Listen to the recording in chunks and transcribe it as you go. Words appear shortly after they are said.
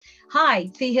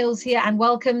Hi, Fee Hills here, and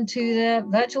welcome to the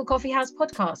Virtual Coffee House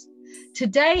podcast.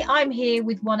 Today, I'm here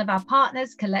with one of our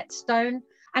partners, Colette Stone,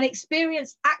 an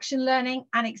experienced action learning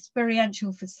and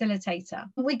experiential facilitator.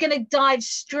 We're going to dive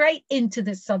straight into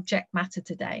the subject matter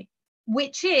today,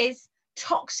 which is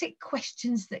toxic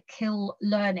questions that kill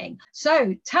learning.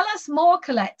 So tell us more,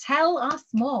 Colette. Tell us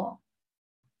more.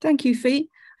 Thank you, Fee.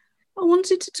 I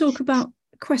wanted to talk about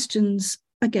questions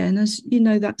again. As you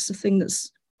know, that's the thing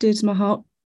that's dear to my heart.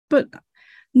 But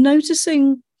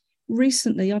noticing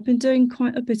recently, I've been doing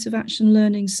quite a bit of action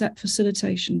learning set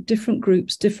facilitation, different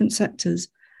groups, different sectors.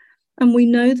 And we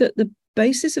know that the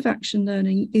basis of action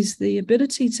learning is the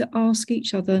ability to ask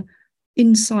each other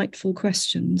insightful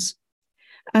questions.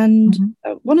 And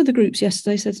one of the groups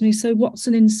yesterday said to me, so what's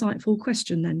an insightful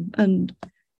question then? And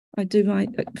I do my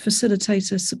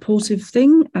facilitate a supportive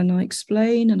thing, and I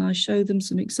explain and I show them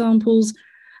some examples,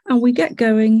 and we get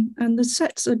going, and the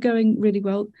sets are going really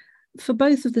well. For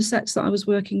both of the sets that I was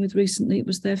working with recently, it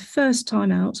was their first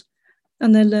time out,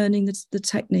 and they're learning the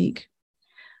technique.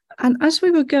 And as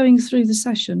we were going through the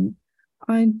session,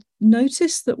 I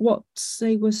noticed that what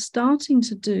they were starting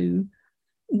to do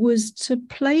was to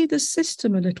play the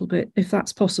system a little bit, if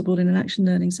that's possible in an action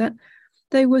learning set.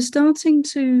 They were starting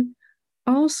to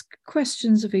ask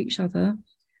questions of each other,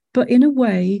 but in a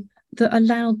way that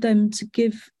allowed them to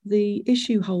give the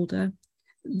issue holder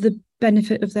the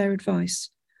benefit of their advice,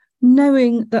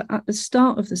 knowing that at the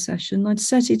start of the session, I'd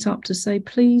set it up to say,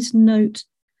 please note,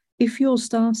 if you're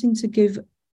starting to give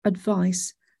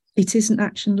advice, it isn't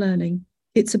action learning.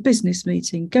 It's a business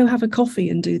meeting. Go have a coffee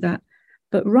and do that.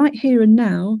 But right here and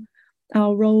now,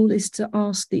 our role is to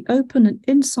ask the open and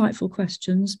insightful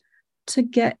questions to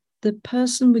get the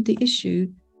person with the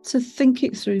issue to think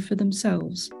it through for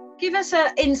themselves. Give us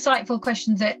an insightful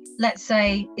question that, let's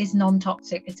say, is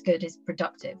non-toxic, it's good, it's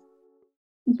productive.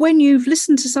 When you've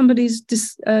listened to somebody's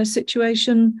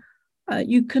situation,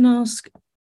 you can ask,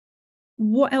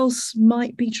 what else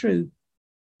might be true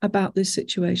about this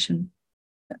situation?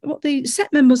 What the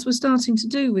set members were starting to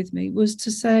do with me was to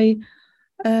say,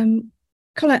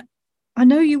 Colette, I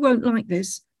know you won't like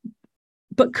this,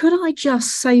 but could I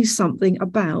just say something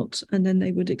about, and then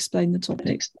they would explain the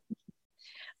topics.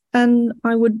 And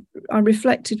I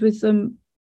reflected with them,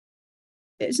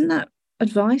 isn't that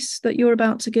advice that you're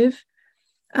about to give?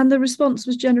 And the response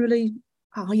was generally,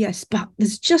 oh yes, but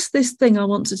there's just this thing I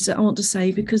want to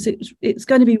say because it's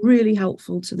going to be really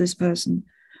helpful to this person.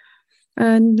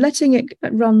 And letting it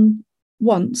run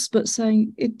once, but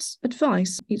saying it's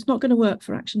advice, it's not going to work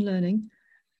for action learning.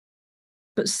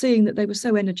 But seeing that they were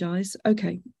so energized,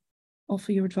 okay,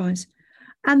 offer your advice.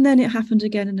 And then it happened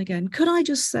again and again. Could I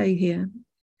just say here,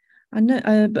 I know,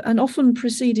 and often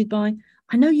preceded by,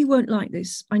 I know you won't like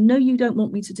this. I know you don't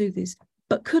want me to do this,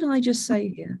 but could I just say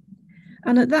here?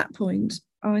 And at that point,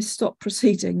 I stopped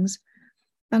proceedings,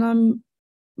 and I'm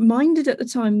minded at the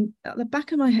time, at the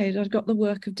back of my head, I'd got the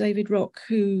work of David Rock,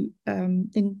 who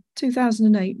in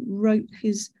 2008 wrote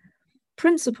his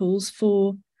principles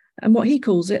for, and what he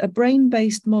calls it, a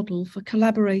brain-based model for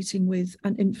collaborating with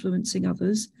and influencing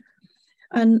others.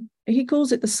 And he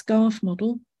calls it the SCARF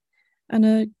model. And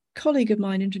a colleague of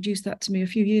mine introduced that to me a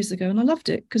few years ago, and I loved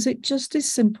it because it just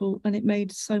is simple and it made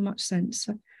so much sense.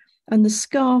 And the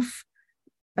SCARF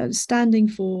standing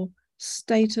for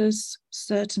status,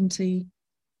 certainty,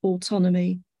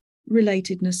 autonomy,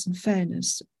 relatedness, and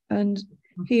fairness. And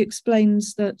he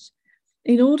explains that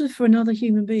in order for another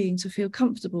human being to feel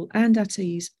comfortable and at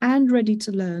ease and ready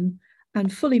to learn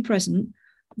and fully present,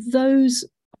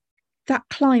 that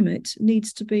climate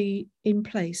needs to be in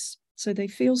place so they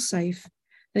feel safe,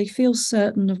 they feel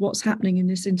certain of what's happening in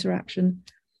this interaction,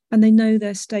 and they know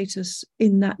their status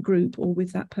in that group or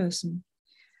with that person.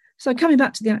 So coming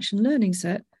back to the action learning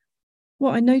set,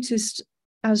 what I noticed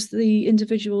as the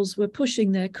individuals were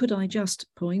pushing their could I just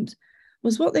point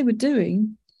was what they were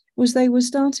doing was they were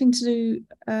starting to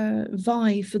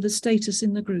vie for the status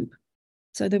in the group.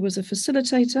 So there was a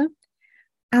facilitator,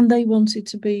 and they wanted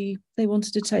to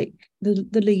take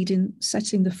the lead in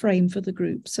setting the frame for the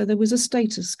group. So there was a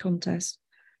status contest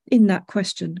in that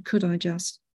question, could I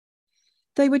just?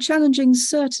 They were challenging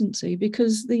certainty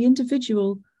because the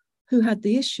individual who had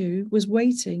the issue was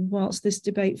waiting whilst this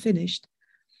debate finished.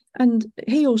 And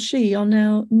he or she are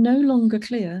now no longer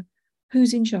clear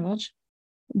who's in charge,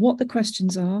 what the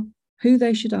questions are, who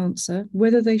they should answer,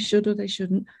 whether they should or they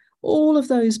shouldn't. All of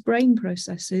those brain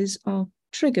processes are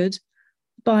triggered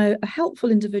by a helpful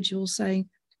individual saying,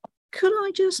 could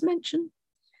I just mention?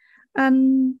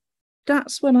 And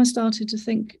that's when I started to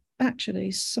think,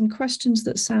 actually, some questions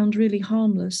that sound really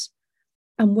harmless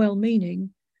and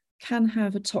well-meaning can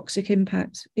have a toxic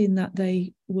impact in that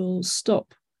they will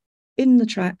stop in the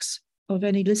tracks of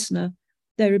any listener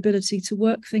their ability to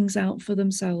work things out for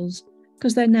themselves,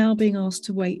 because they're now being asked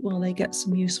to wait while they get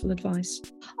some useful advice.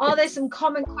 Are there some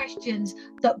common questions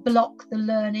that block the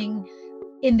learning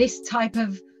in this type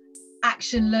of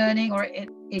action learning, or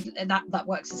that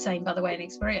works the same, by the way, in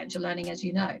experiential learning, as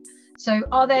you know? So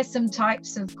are there some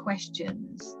types of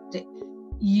questions that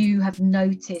you have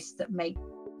noticed that make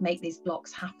these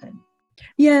blocks happen?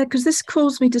 Yeah, because this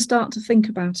caused me to start to think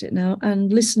about it now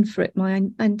and listen for it. My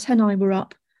antennae were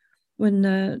up when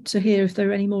to hear if there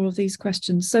are any more of these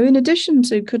questions. So in addition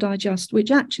to could I just,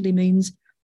 which actually means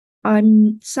I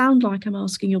sound like I'm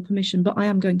asking your permission, but I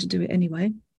am going to do it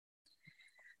anyway.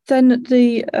 Then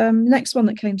the next one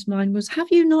that came to mind was, have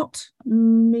you not,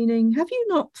 meaning, have you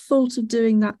not thought of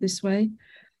doing that this way?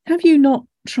 Have you not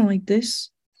tried this?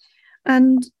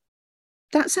 And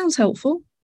that sounds helpful.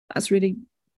 That's really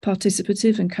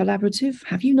participative and collaborative.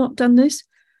 Have you not done this?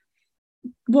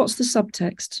 What's the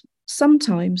subtext?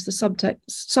 Sometimes the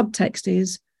subtext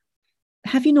is,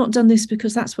 have you not done this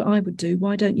because that's what I would do?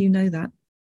 Why don't you know that?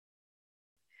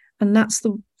 And that's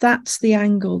the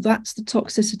angle, that's the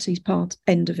toxicity part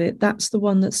end of it. That's the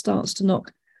one that starts to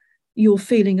knock your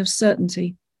feeling of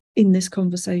certainty in this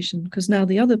conversation, because now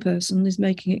the other person is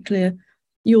making it clear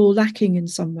you're lacking in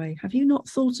some way. Have you not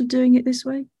thought of doing it this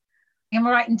way? Am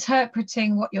I right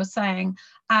interpreting what you're saying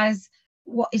as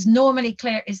what is normally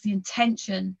clear is the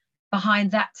intention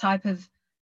behind that type of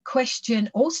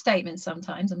question or statement?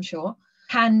 Sometimes, I'm sure,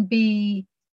 can be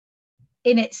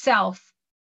in itself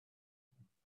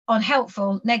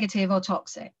unhelpful, negative, or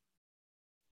toxic.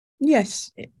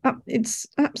 Yes, it's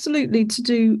absolutely to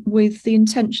do with the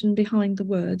intention behind the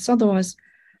words. Otherwise,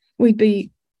 we'd be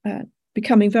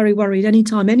becoming very worried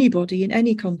anytime anybody in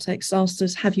any context asked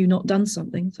us, have you not done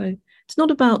something? So it's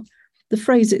not about the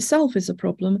phrase itself is a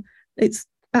problem. It's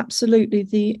absolutely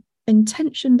the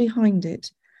intention behind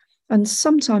it. And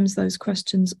sometimes those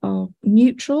questions are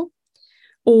neutral,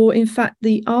 or in fact,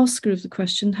 the asker of the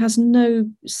question has no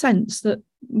sense that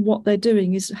what they're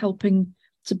doing is helping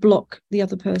to block the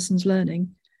other person's learning.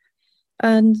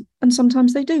 And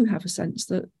sometimes they do have a sense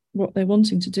that what they're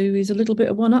wanting to do is a little bit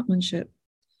of one-upmanship.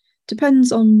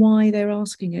 Depends on why they're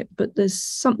asking it, but there's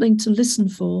something to listen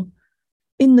for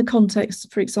in the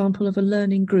context, for example, of a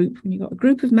learning group. When you've got a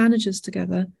group of managers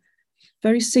together,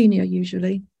 very senior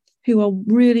usually, who are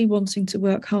really wanting to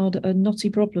work hard at a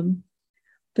knotty problem,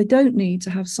 they don't need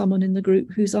to have someone in the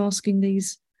group who's asking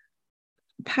these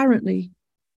apparently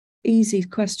easy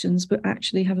questions, but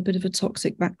actually have a bit of a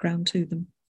toxic background to them.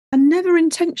 And never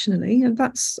intentionally, and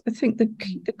that's, I think,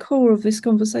 the core of this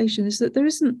conversation, is that there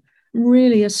isn't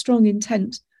really a strong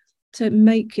intent to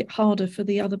make it harder for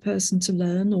the other person to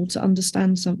learn or to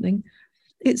understand something.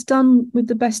 It's done with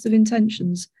the best of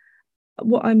intentions.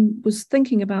 What I was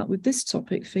thinking about with this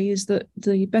topic, Fee, is that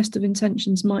the best of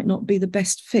intentions might not be the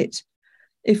best fit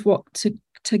if what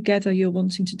together you're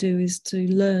wanting to do is to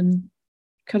learn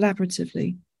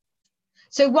collaboratively.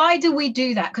 So why do we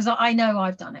do that? Because I know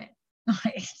I've done it.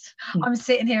 I'm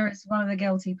sitting here as one of the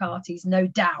guilty parties, no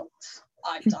doubt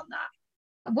I've done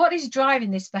that. What is driving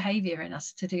this behaviour in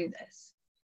us to do this?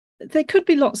 There could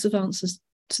be lots of answers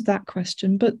to that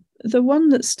question, but the one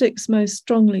that sticks most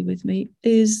strongly with me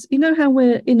is, you know how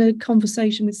we're in a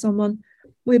conversation with someone,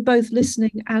 we're both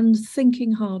listening and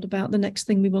thinking hard about the next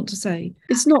thing we want to say.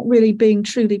 It's not really being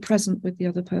truly present with the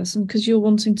other person, because you're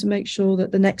wanting to make sure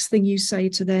that the next thing you say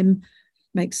to them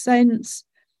makes sense.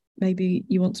 Maybe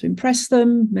you want to impress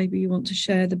them. Maybe you want to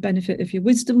share the benefit of your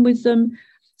wisdom with them.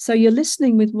 So you're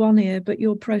listening with one ear, but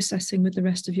you're processing with the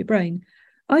rest of your brain.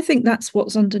 I think that's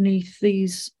what's underneath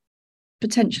these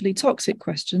potentially toxic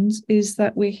questions, is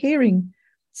that we're hearing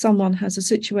someone has a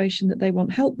situation that they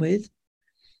want help with,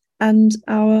 and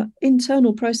our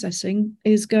internal processing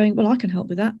is going, well, I can help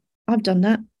with that. I've done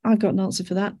that. I've got an answer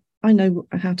for that. I know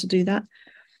how to do that.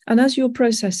 And as you're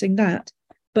processing that,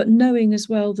 but knowing as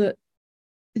well that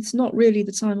it's not really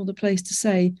the time or the place to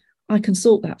say, I can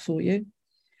sort that for you,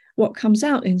 what comes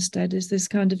out instead is this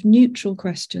kind of neutral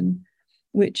question,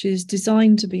 which is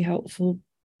designed to be helpful,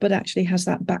 but actually has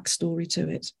that backstory to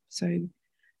it. So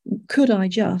could I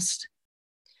just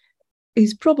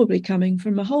is probably coming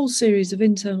from a whole series of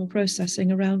internal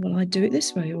processing around, well, I do it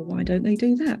this way, or why don't they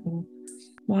do that, or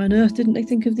why on earth didn't they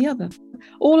think of the other?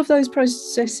 All of those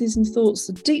processes and thoughts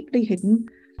are deeply hidden,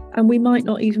 and we might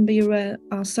not even be aware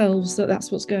ourselves that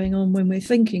that's what's going on when we're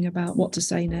thinking about what to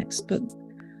say next. But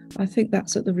I think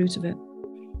that's at the root of it.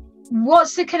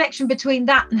 What's the connection between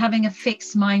that and having a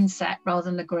fixed mindset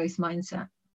rather than a growth mindset,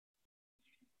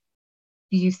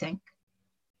 do you think?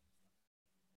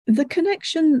 The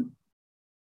connection,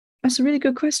 that's a really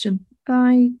good question.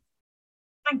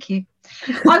 Thank you.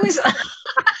 I was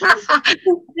I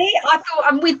thought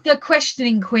I'm with the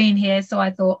questioning queen here, so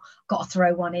I thought got to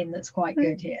throw one in that's quite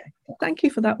good here. Thank you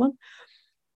for that one.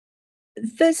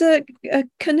 There's a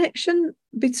connection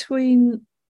between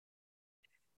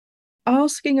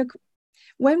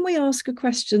when we ask a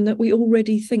question that we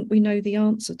already think we know the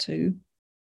answer to,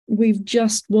 we've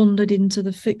just wandered into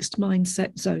the fixed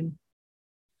mindset zone.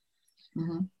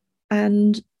 Mm-hmm.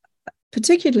 And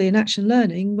particularly in action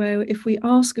learning, where if we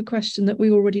ask a question that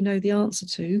we already know the answer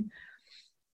to,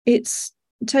 it's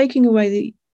taking away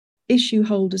the issue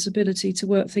holder's ability to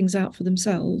work things out for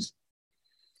themselves.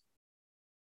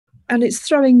 And it's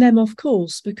throwing them off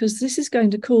course, because this is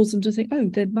going to cause them to think, oh,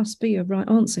 there must be a right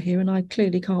answer here, and I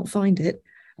clearly can't find it,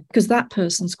 because that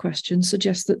person's question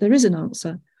suggests that there is an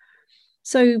answer.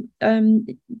 So,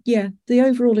 the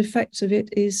overall effect of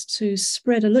it is to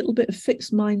spread a little bit of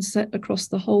fixed mindset across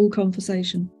the whole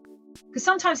conversation. Because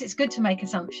sometimes it's good to make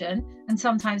assumption, and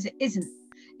sometimes it isn't.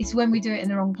 It's when we do it in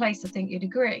the wrong place, I think you'd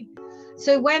agree.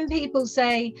 So when people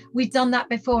say, we've done that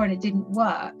before and it didn't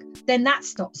work, then that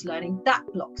stops learning, that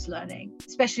blocks learning,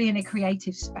 especially in a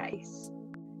creative space.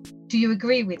 Do you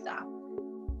agree with that?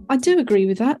 I do agree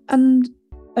with that. And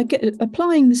again,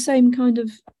 applying the same kind of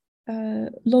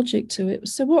logic to it.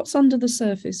 So what's under the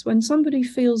surface? When somebody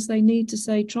feels they need to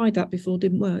say, tried that before,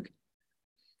 didn't work,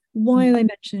 why are they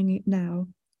mentioning it now?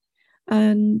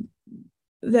 And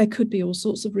there could be all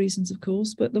sorts of reasons, of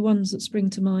course, but the ones that spring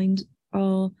to mind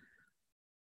are,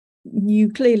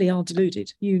 you clearly are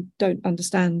deluded. You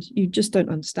just don't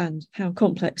understand how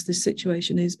complex this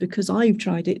situation is, because I've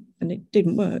tried it and it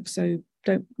didn't work, so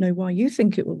don't know why you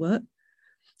think it will work.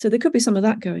 So there could be some of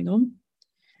that going on.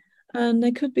 And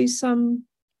there could be some,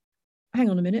 hang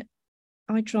on a minute,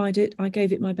 I tried it, I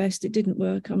gave it my best, it didn't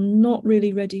work. I'm not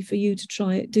really ready for you to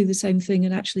try it, do the same thing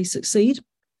and actually succeed.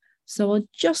 So I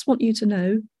just want you to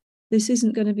know this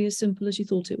isn't going to be as simple as you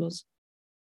thought it was.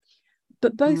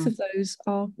 But both of those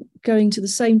are going to the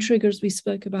same triggers we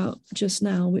spoke about just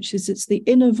now, which is it's the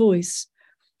inner voice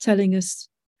telling us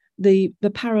the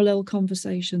parallel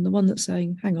conversation, the one that's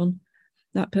saying, hang on,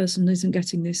 that person isn't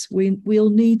getting this. We'll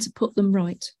need to put them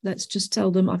right. Let's just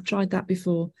tell them, I've tried that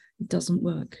before. It doesn't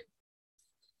work.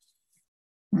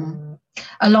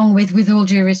 Along with all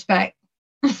due respect.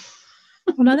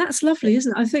 Well, now that's lovely,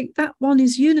 isn't it? I think that one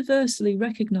is universally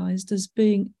recognised as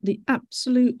being the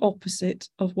absolute opposite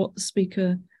of what the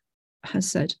speaker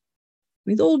has said.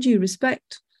 With all due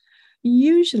respect,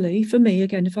 usually for me,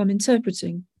 again, if I'm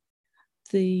interpreting,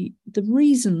 the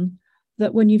reason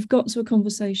that when you've got to a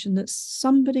conversation that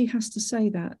somebody has to say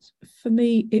that, for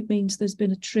me, it means there's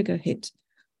been a trigger hit.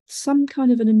 Some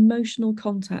kind of an emotional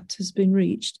contact has been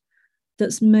reached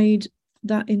that's made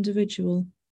that individual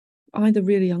either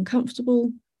really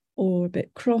uncomfortable or a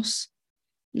bit cross.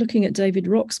 Looking at David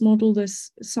Rock's model,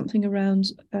 there's something around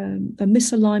a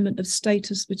misalignment of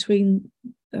status between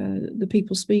the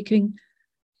people speaking,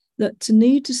 that to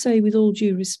need to say with all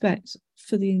due respect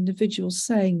for the individual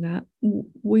saying that,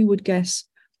 we would guess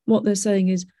what they're saying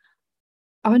is,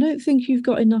 I don't think you've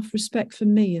got enough respect for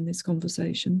me in this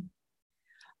conversation.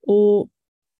 Or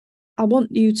I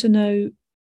want you to know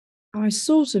I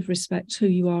sort of respect who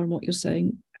you are and what you're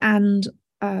saying, and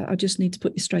I just need to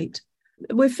put you straight.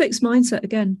 We're fixed mindset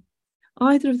again.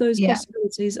 Either of those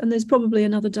possibilities, and there's probably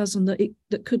another dozen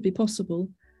that could be possible.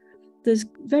 There's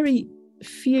very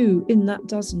few in that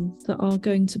dozen that are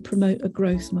going to promote a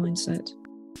growth mindset.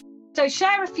 So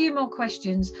share a few more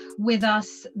questions with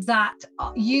us that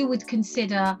you would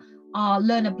consider are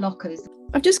learner blockers.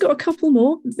 I've just got a couple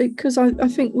more, because I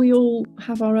think we all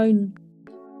have our own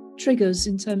triggers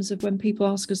in terms of when people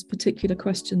ask us particular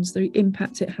questions, the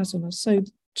impact it has on us. So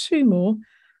 2 more.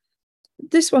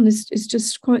 This one is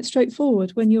just quite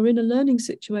straightforward. When you're in a learning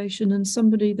situation and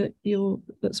somebody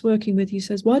that's working with you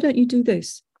says, why don't you do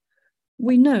this?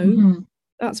 We know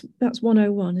that's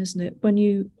 101, isn't it? When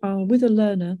you are with a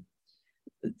learner,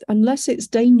 unless it's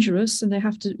dangerous and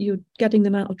you're getting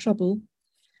them out of trouble,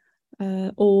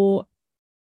 or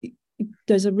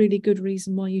there's a really good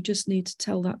reason why you just need to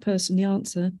tell that person the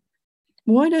answer.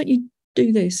 Why don't you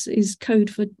do this is code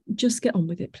for just get on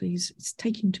with it, please. It's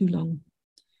taking too long.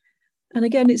 And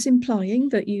again, it's implying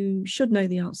that you should know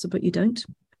the answer, but you don't.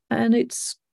 And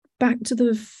it's back to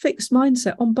the fixed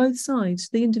mindset on both sides.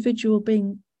 The individual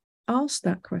being asked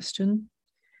that question,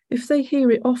 if they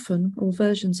hear it often, or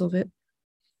versions of it,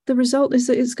 the result is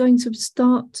that it's going to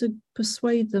start to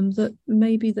persuade them that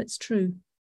maybe that's true.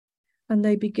 And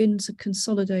they begin to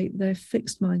consolidate their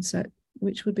fixed mindset,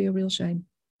 which would be a real shame.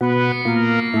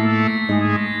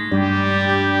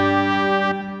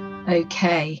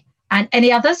 Okay. And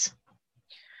any others?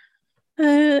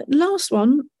 Last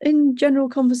one, in general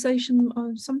conversation,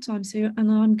 I sometimes hear,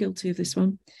 and I'm guilty of this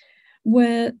one,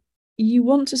 where you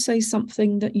want to say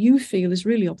something that you feel is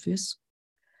really obvious,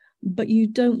 but you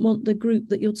don't want the group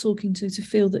that you're talking to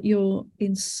feel that you're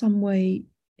in some way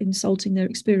insulting their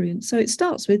experience. So it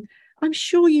starts with, I'm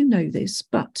sure you know this,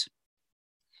 but...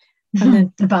 And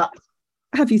then, but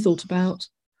have you thought about,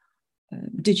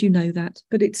 did you know that?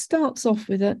 But it starts off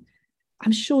with a,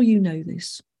 I'm sure you know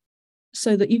this,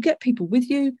 so that you get people with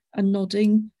you and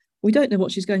nodding. We don't know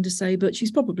what she's going to say, but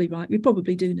she's probably right. We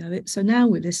probably do know it. So now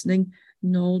we're listening,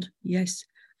 nod, yes.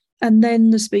 And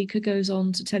then the speaker goes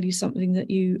on to tell you something that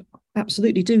you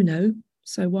absolutely do know.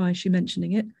 So why is she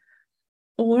mentioning it?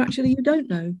 Or actually you don't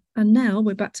know. And now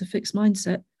we're back to fixed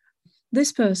mindset.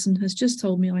 This person has just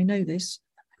told me I know this.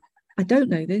 I don't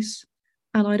know this,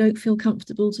 and I don't feel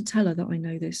comfortable to tell her that I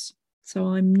know this. So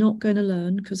I'm not going to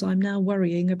learn because I'm now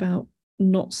worrying about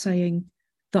not saying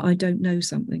that I don't know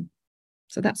something.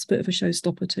 So that's a bit of a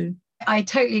showstopper too. I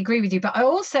totally agree with you, but I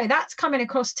also, that's coming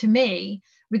across to me,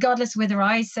 regardless of whether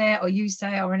I say it or you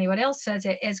say it or anyone else says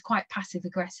it, is quite passive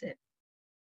aggressive.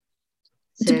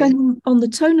 So, depending on the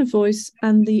tone of voice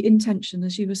and the intention,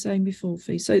 as you were saying before,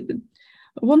 Fee. So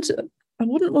I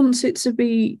wouldn't want it to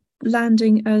be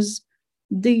landing as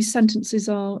these sentences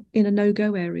are in a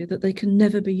no-go area, that they can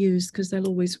never be used because they'll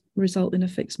always result in a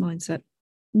fixed mindset.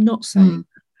 Not saying.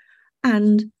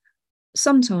 And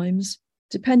sometimes,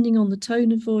 depending on the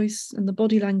tone of voice and the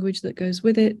body language that goes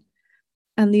with it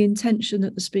and the intention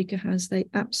that the speaker has, they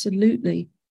absolutely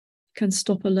can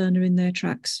stop a learner in their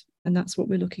tracks. And that's what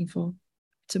we're looking for,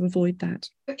 to avoid that.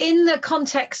 In the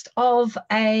context of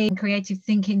a creative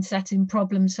thinking setting,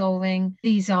 problem solving,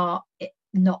 these are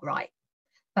not right.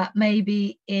 But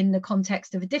maybe in the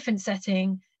context of a different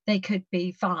setting, they could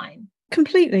be fine.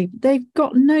 Completely. They've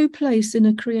got no place in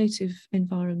a creative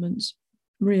environment,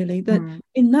 really. That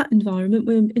in that environment,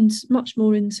 we're much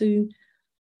more into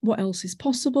what else is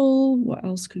possible, what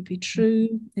else could be true.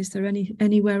 Is there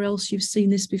anywhere else you've seen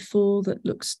this before that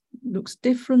looks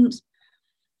different?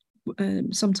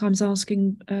 Sometimes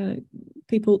asking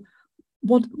people,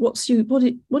 what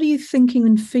are you thinking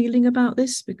and feeling about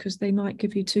this? Because they might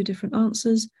give you two different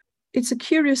answers. It's a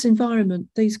curious environment.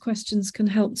 These questions can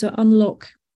help to unlock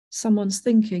someone's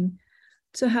thinking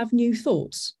to have new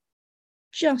thoughts,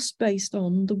 just based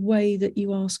on the way that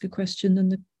you ask a question and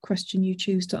the question you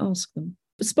choose to ask them.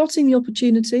 But spotting the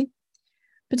opportunity,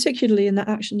 particularly in that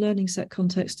action learning set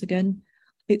context again,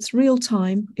 it's real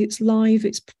time, it's live,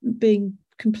 it's being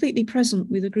completely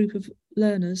present with a group of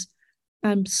learners,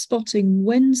 and spotting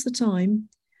when's the time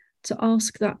to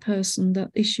ask that person,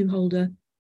 that issue holder,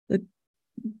 the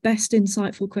best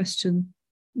insightful question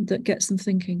that gets them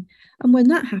thinking. And when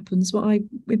that happens,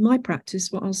 with my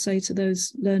practice, what I'll say to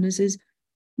those learners is,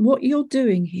 what you're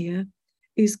doing here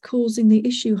is causing the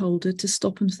issue holder to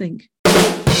stop and think.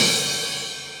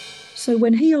 So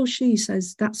when he or she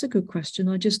says, that's a good question,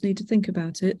 I just need to think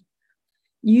about it,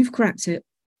 you've cracked it.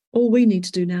 All we need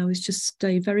to do now is just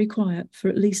stay very quiet for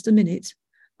at least a minute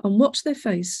and watch their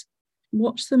face,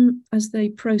 watch them as they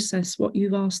process what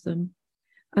you've asked them,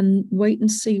 and wait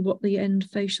and see what the end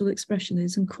facial expression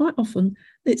is. And quite often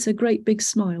it's a great big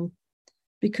smile,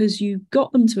 because you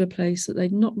got them to a place that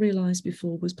they'd not realised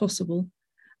before was possible.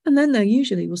 And then they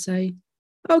usually will say,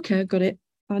 okay, I've got it.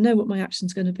 I know what my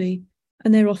action's going to be.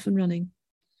 And they're off and running.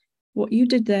 What you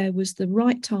did there was the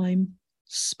right time,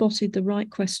 spotted the right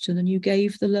question, and you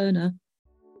gave the learner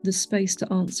the space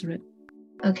to answer it.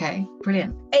 Okay,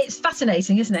 brilliant. It's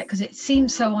fascinating, isn't it? Because it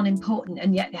seems so unimportant,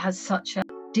 and yet it has such a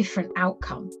different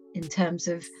outcome in terms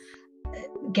of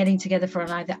getting together for an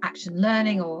either action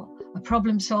learning or a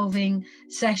problem solving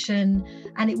session.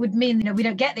 And it would mean, we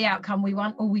don't get the outcome we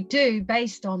want, or we do,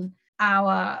 based on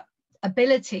our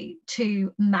ability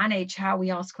to manage how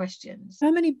we ask questions.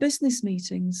 How many business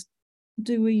meetings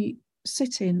do we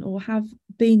sit in or have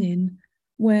been in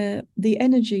where the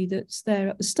energy that's there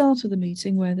at the start of the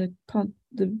meeting, where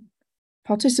the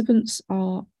participants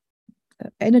are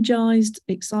energized,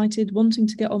 excited, wanting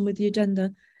to get on with the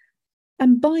agenda,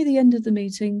 and by the end of the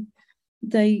meeting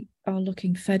they are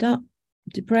looking fed up,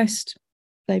 depressed,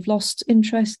 they've lost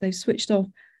interest, they've switched off.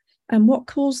 And what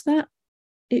caused that?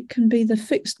 It can be the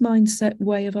fixed mindset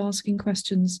way of asking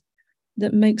questions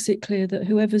that makes it clear that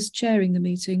whoever's chairing the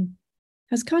meeting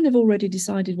has kind of already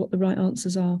decided what the right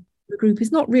answers are. The group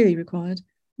is not really required,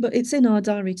 but it's in our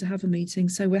diary to have a meeting.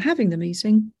 So we're having the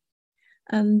meeting.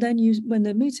 And then when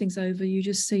the meeting's over, you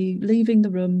just see leaving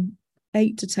the room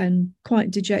 8 to 10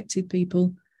 quite dejected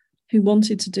people who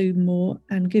wanted to do more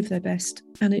and give their best,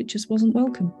 and it just wasn't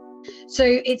welcome. So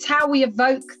it's how we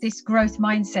evoke this growth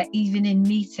mindset even in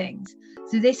meetings.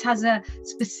 So this has a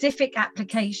specific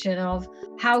application of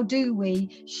how do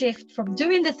we shift from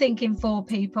doing the thinking for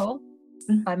people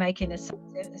by making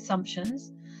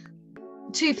assumptions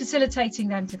to facilitating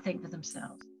them to think for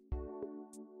themselves,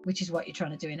 which is what you're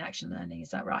trying to do in action learning. Is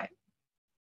that right?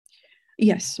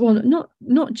 Yes. Well,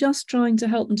 not just trying to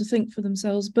help them to think for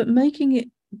themselves, but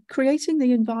creating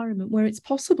the environment where it's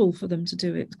possible for them to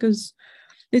do it. Because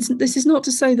this is not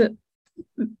to say that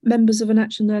members of an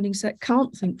action learning set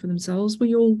can't think for themselves.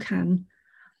 We all can.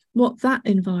 What that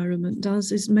environment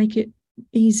does is make it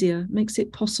easier, makes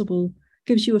it possible,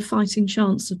 gives you a fighting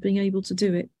chance of being able to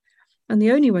do it. And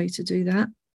the only way to do that,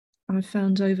 I've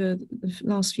found over the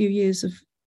last few years of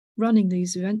running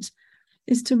these events,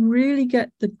 is to really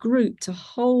get the group to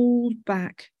hold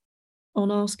back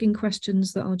on asking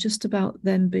questions that are just about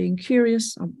them being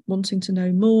curious, wanting to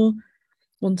know more,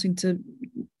 wanting to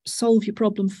solve your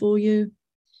problem for you.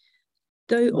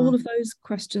 Though all of those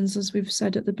questions, as we've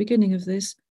said at the beginning of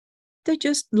this, they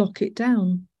just lock it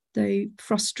down. They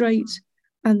frustrate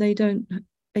and they don't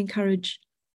encourage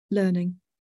learning.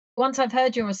 Once I've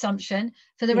heard your assumption,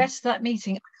 for the rest of that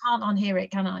meeting, I can't unhear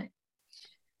it, can I?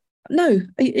 No,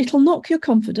 it'll knock your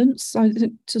confidence. I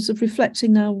think, sort of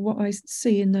reflecting now what I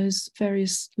see in those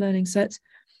various learning sets,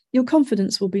 your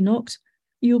confidence will be knocked.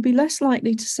 You'll be less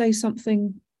likely to say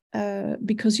something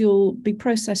because you'll be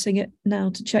processing it now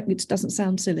to check it doesn't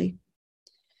sound silly.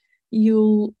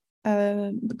 You'll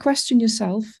question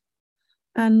yourself.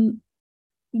 And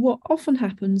what often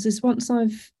happens is once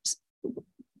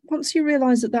you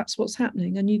realise that that's what's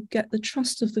happening and you get the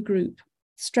trust of the group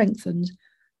strengthened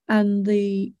and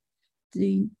the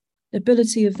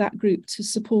ability of that group to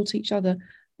support each other,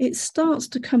 it starts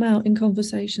to come out in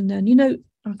conversation then.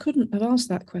 I couldn't have asked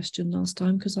that question last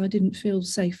time because I didn't feel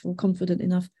safe or confident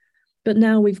enough. But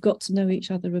now we've got to know each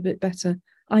other a bit better.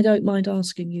 I don't mind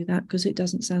asking you that because it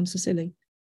doesn't sound so silly.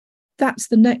 That's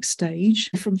the next stage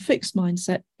from fixed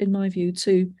mindset, in my view,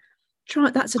 to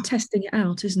try. That's a testing it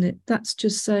out, isn't it? That's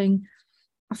just saying,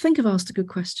 I think I've asked a good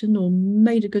question or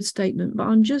made a good statement, but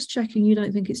I'm just checking you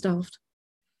don't think it's daft.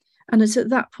 And it's at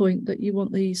that point that you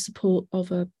want the support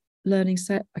of a learning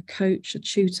set, a coach, a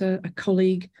tutor, a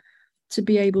colleague, to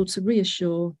be able to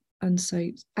reassure and say,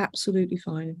 it's absolutely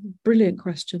fine. Brilliant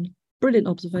question, brilliant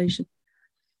observation.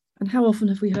 And how often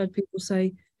have we heard people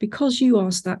say, because you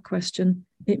asked that question,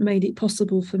 it made it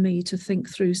possible for me to think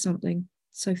through something.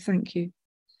 So thank you.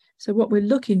 So what we're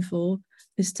looking for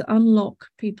is to unlock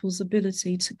people's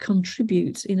ability to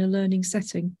contribute in a learning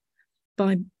setting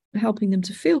by helping them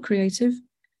to feel creative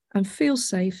and feel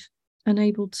safe and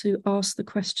able to ask the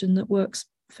question that works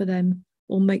for them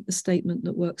or make the statement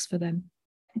that works for them.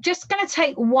 Just going to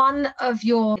take one of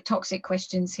your toxic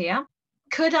questions here.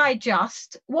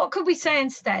 What could we say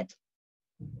instead?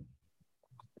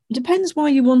 Depends why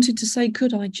you wanted to say,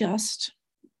 could I just?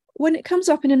 When it comes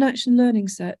up in an action learning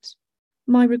set,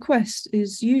 my request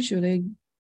is usually,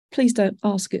 please don't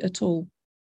ask it at all.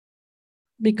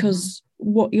 Because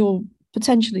what you're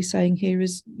potentially saying here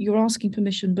is you're asking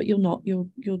permission, but you're not.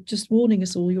 You're just warning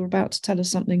us all. You're about to tell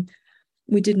us something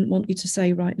we didn't want you to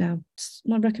say right now.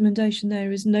 My recommendation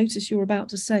there is notice you're about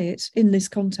to say it in this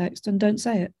context and don't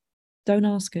say it. Don't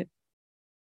ask it.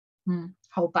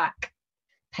 Hold back.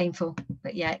 Painful,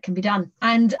 but yeah, it can be done.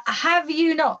 And have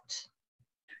you not?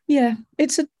 Yeah,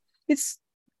 it's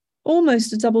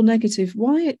almost a double negative.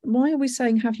 Why are we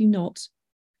saying have you not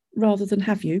rather than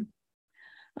have you?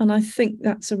 And I think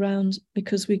that's around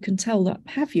because we can tell that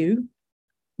have you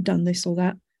done this or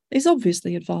that is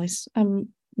obviously advice. And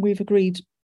we've agreed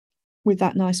with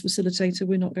that nice facilitator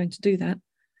we're not going to do that.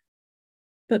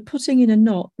 But putting in a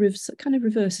not kind of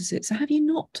reverses it. So have you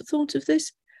not thought of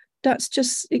this? That's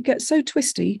just, it gets so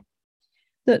twisty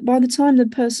that by the time the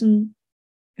person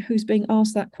who's being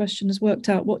asked that question has worked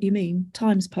out what you mean,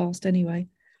 time's passed anyway.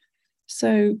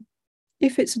 So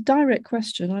if it's a direct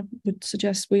question, I would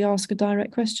suggest we ask a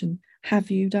direct question. Have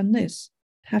you done this?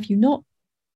 Have you not?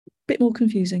 Bit more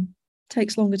confusing.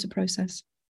 Takes longer to process.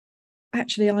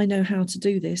 Actually, I know how to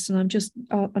do this, and I'm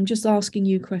just asking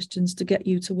you questions to get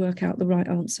you to work out the right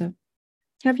answer.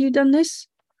 Have you done this?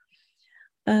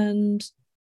 And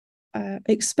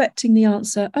expecting the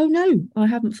answer, oh no, I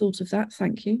haven't thought of that,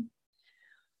 thank you.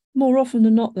 More often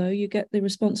than not, though, you get the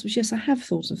response which, yes, I have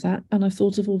thought of that, and I've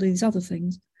thought of all these other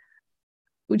things,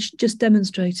 which just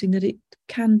demonstrating that it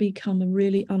can become a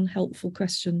really unhelpful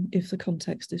question if the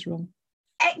context is wrong.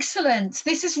 Excellent.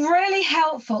 This is really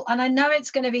helpful. And I know it's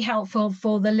going to be helpful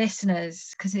for the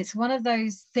listeners because it's one of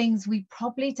those things we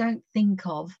probably don't think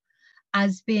of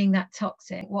as being that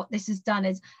toxic. What this has done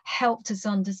is helped us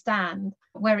understand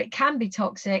where it can be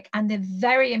toxic and the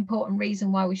very important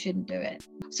reason why we shouldn't do it.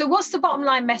 So what's the bottom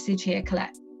line message here,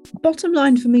 Colette? Bottom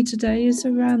line for me today is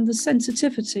around the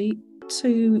sensitivity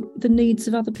to the needs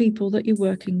of other people that you're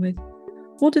working with.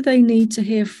 What do they need to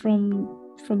hear from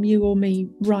you or me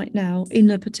right now in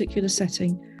a particular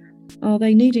setting? Are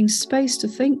they needing space to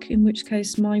think, in which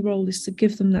case my role is to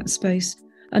give them that space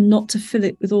and not to fill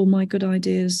it with all my good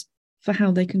ideas for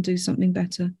how they can do something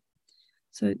better.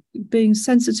 So being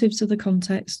sensitive to the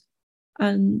context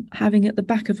and having at the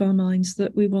back of our minds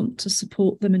that we want to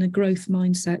support them in a growth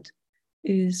mindset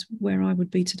is where I would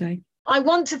be today. I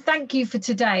want to thank you for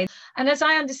today. And as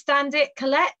I understand it,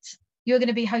 Colette, you're going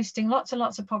to be hosting lots and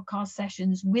lots of podcast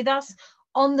sessions with us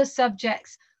on the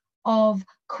subjects of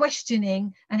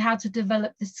questioning and how to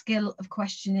develop the skill of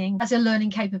questioning as a learning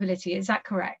capability. Is that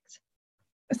correct?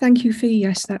 Thank you, Fee.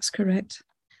 Yes, that's correct.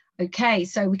 Okay,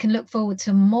 so we can look forward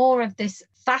to more of this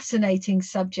fascinating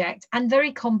subject and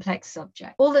very complex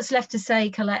subject. All that's left to say,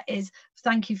 Colette, is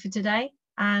thank you for today,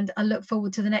 and I look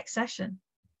forward to the next session.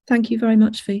 Thank you very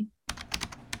much, Fee.